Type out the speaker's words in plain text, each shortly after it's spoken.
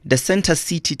The Center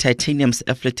City Titanium's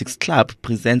Athletics Club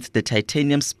presents the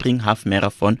Titanium Spring Half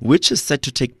Marathon, which is set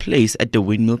to take place at the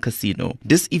Windmill Casino.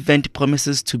 This event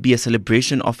promises to be a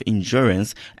celebration of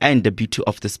endurance and the beauty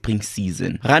of the spring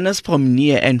season. Runners from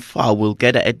near and far will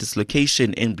gather at this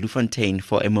location in Bloemfontein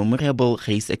for a memorable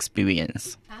race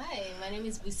experience. Hi, my name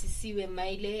is Busisiwe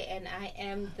Maile and I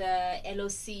am the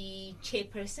LOC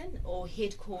chairperson or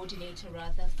head coordinator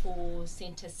rather for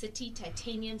Center City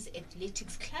Titanium's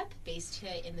Athletics Club based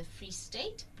here in the Free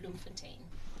State, Bloemfontein.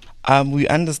 We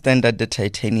understand that the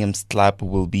Titanium's Club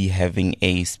will be having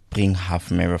a spring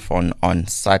half marathon on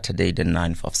Saturday the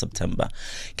 9th of September.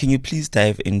 Can you please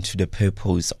dive into the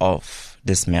purpose of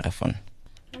this marathon?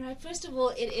 Alright, first of all,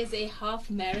 it is a half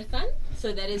marathon,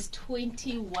 so that is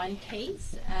 21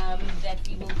 Ks that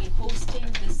we will be hosting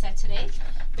this Saturday.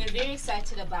 We're very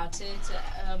excited about it.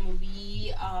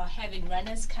 We are having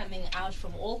runners coming out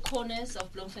from all corners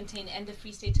of Bloemfontein and the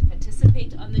Free State to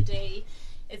participate on the day.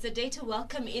 It's a day to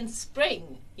welcome in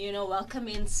spring, welcome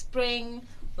in spring,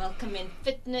 welcome in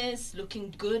fitness,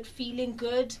 looking good, feeling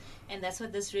good, and that's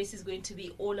what this race is going to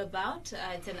be all about.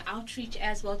 It's an outreach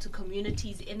as well to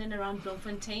communities in and around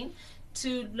Bloemfontein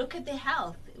to look at their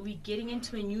health. We're getting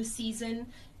into a new season.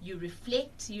 You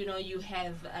reflect, you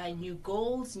have new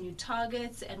goals, new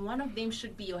targets, and one of them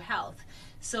should be your health.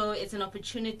 So it's an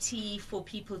opportunity for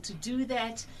people to do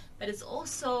that, but it's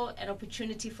also an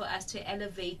opportunity for us to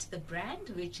elevate the brand,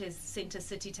 which is Center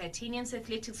City Titanium's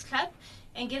Athletics Club,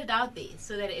 and get it out there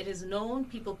so that it is known,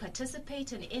 people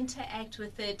participate and interact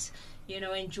with it,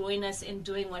 and join us in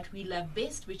doing what we love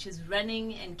best, which is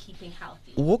running and keeping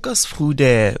healthy. Walk us through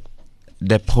the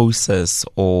process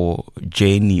or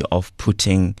journey of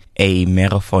putting a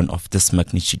marathon of this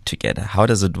magnitude together. How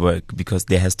does it work? Because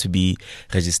there has to be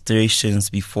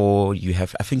registrations before you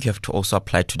have, I think you have to also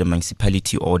apply to the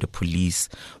municipality or the police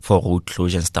for road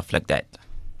closure and stuff like that.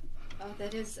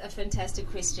 That is a fantastic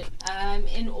question.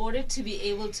 In order to be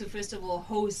able to, first of all,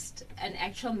 host an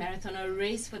actual marathon or a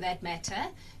race for that matter,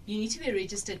 you need to be a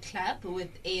registered club with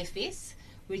AFS,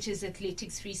 which is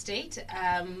Athletics Free State.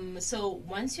 So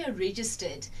once you're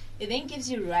registered, it then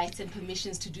gives you rights and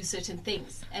permissions to do certain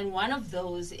things. And one of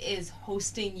those is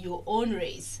hosting your own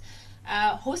race.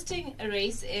 Hosting a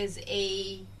race is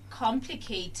a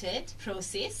complicated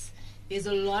process. There's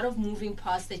a lot of moving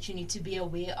parts that you need to be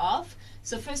aware of.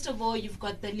 So first of all, you've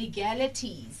got the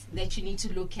legalities that you need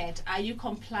to look at. Are you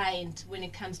compliant when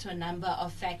it comes to a number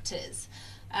of factors?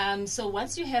 So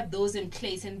once you have those in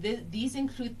place, and these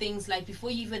include things like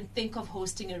before you even think of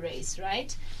hosting a race,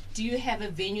 right? Do you have a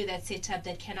venue that's set up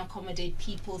that can accommodate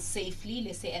people safely,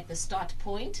 let's say at the start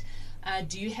point?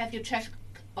 Do you have your traffic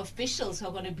officials who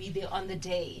are going to be there on the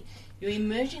day? Your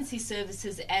emergency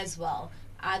services as well,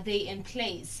 are they in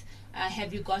place?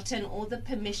 Have you gotten all the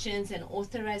permissions and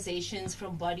authorizations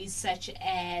from bodies such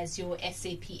as your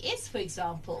SAPS, for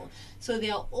example? So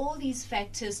there are all these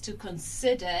factors to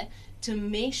consider to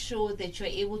make sure that you're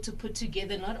able to put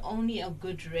together not only a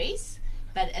good race,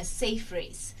 but a safe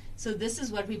race. So this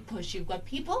is what we push. You've got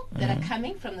people that are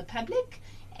coming from the public,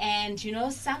 and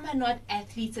some are not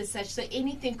athletes as such, so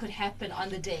anything could happen on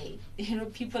the day.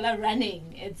 People are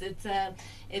running, they're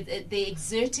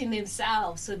exerting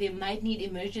themselves, so they might need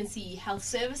emergency health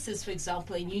services, for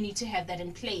example, and you need to have that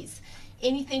in place.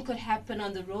 Anything could happen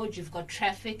on the road. You've got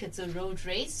traffic, it's a road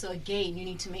race, so again, you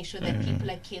need to make sure that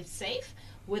people are kept safe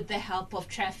with the help of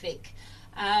traffic.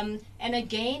 And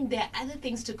again, there are other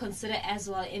things to consider as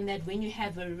well, in that when you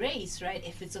have a race, right,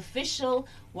 if it's official,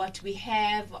 what we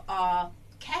have are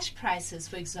cash prizes,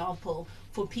 for example,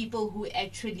 for people who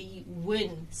actually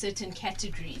win certain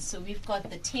categories. So we've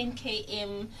got the 10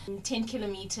 km, 10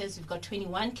 kilometers, we've got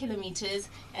 21 kilometers,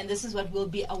 and this is what we'll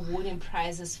be awarding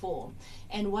prizes for.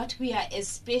 And what we are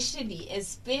especially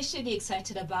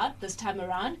excited about this time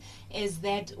around is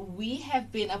that we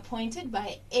have been appointed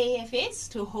by AFS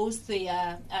to host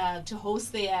their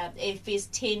AFS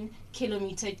 10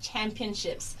 kilometer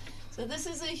championships. So this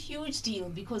is a huge deal,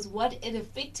 because what it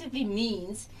effectively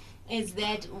means is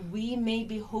that we may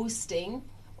be hosting,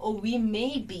 or we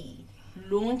may be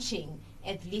launching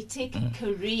athletic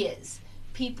careers.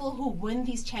 People who win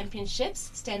these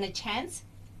championships stand a chance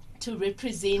to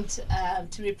represent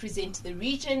the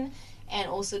region, and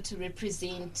also to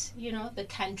represent, the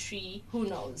country, who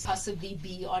knows, possibly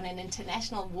be on an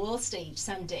international world stage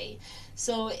someday.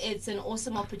 So it's an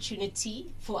awesome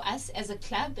opportunity for us as a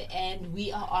club, and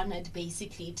we are honored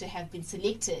basically to have been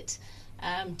selected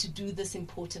to do this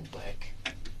important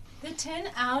work. The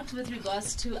turnout with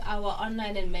regards to our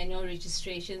online and manual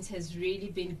registrations has really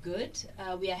been good.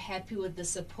 We are happy with the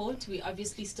support. We're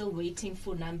obviously still waiting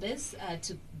for numbers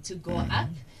to go up.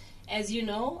 As you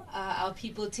know, our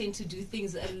people tend to do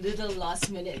things a little last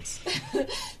minute.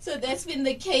 So that's been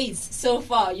the case so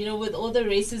far, with all the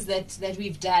races that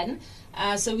we've done.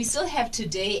 So we still have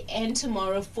today and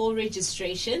tomorrow 4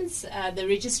 registrations. The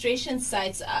registration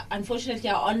sites, unfortunately,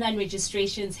 our online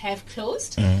registrations have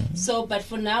closed. But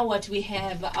for now, what we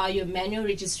have are your manual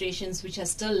registrations, which are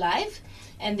still live.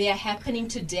 And they are happening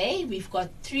today. We've got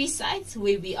 3 sites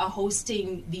where we are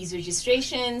hosting these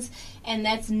registrations, and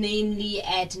that's namely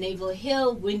at Naval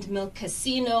Hill, Windmill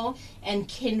Casino, and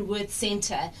Kenworth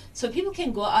Center. So people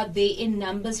can go out there in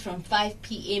numbers from 5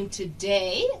 p.m.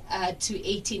 today to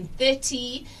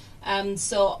 18:30.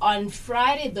 So on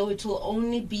Friday, though, it will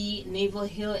only be Naval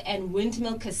Hill and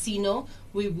Windmill Casino.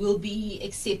 We will be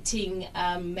accepting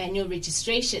manual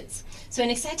registrations. So an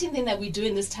exciting thing that we're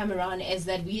doing this time around is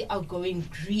that we are going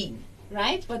green,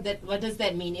 right? What does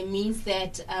that mean? It means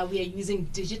that we are using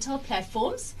digital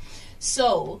platforms.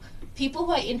 So people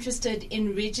who are interested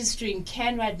in registering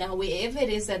can right now, wherever it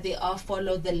is that they are,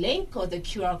 follow the link or the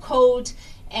QR code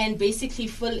and basically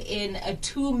fill in a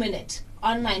 2-minute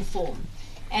online form.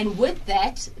 And with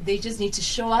that, they just need to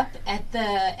show up at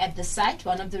the site.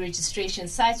 One of the registration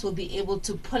sites will be able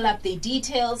to pull up their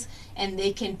details, and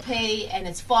they can pay, and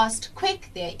it's fast, quick.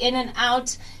 They're in and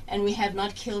out, and we have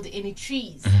not killed any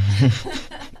trees.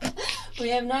 We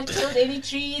have not killed any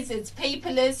trees. It's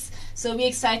paperless. So we're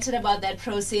excited about that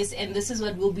process, and this is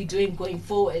what we'll be doing going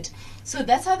forward. So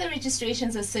that's how the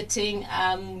registrations are sitting.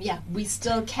 We're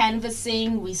still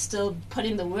canvassing. We're still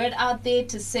putting the word out there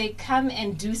to say, come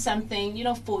and do something,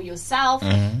 for yourself.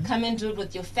 Come and do it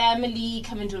with your family.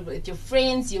 Come and do it with your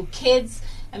friends, your kids.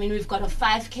 I mean, we've got a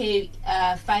 5K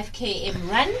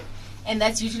run. And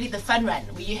that's usually the fun run,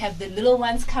 where you have the little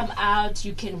ones come out.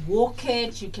 You can walk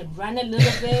it, you can run a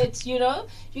little bit,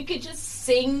 You could just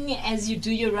sing as you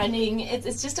do your running.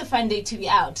 It's just a fun day to be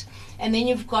out. And then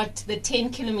you've got the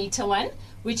 10-kilometer one,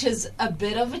 which is a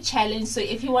bit of a challenge. So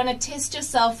if you want to test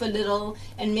yourself a little,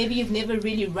 and maybe you've never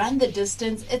really run the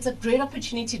distance, it's a great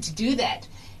opportunity to do that.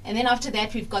 And then after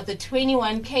that, we've got the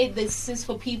 21K. This is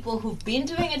for people who've been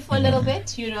doing it for a little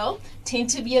bit, tend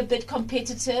to be a bit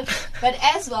competitive. But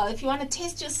as well, if you want to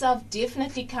test yourself,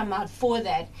 definitely come out for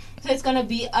that. So it's going to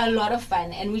be a lot of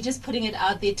fun. And we're just putting it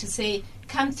out there to say,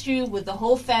 come through with the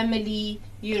whole family,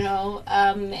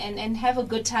 and have a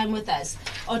good time with us.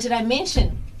 Or did I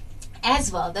mention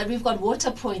as well that we've got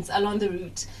water points along the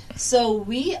route? So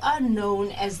we are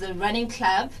known as the running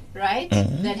club, right,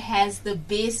 that has the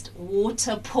best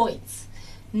water points.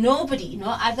 No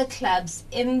other clubs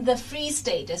in the Free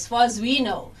State, as far as we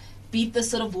know, beat the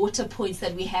sort of water points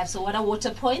that we have. So what are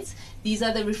water points? These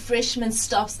are the refreshment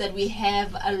stops that we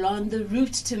have along the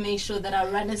route to make sure that our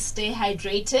runners stay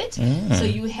hydrated. So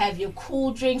you have your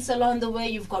cool drinks along the way,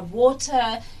 you've got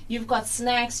water, you've got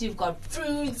snacks, you've got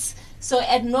fruits. So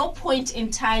at no point in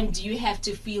time do you have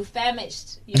to feel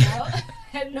famished,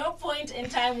 At no point in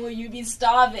time will you be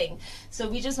starving. So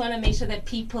we just want to make sure that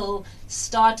people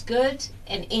start good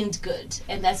and end good.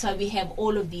 And that's why we have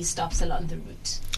all of these stops along the route.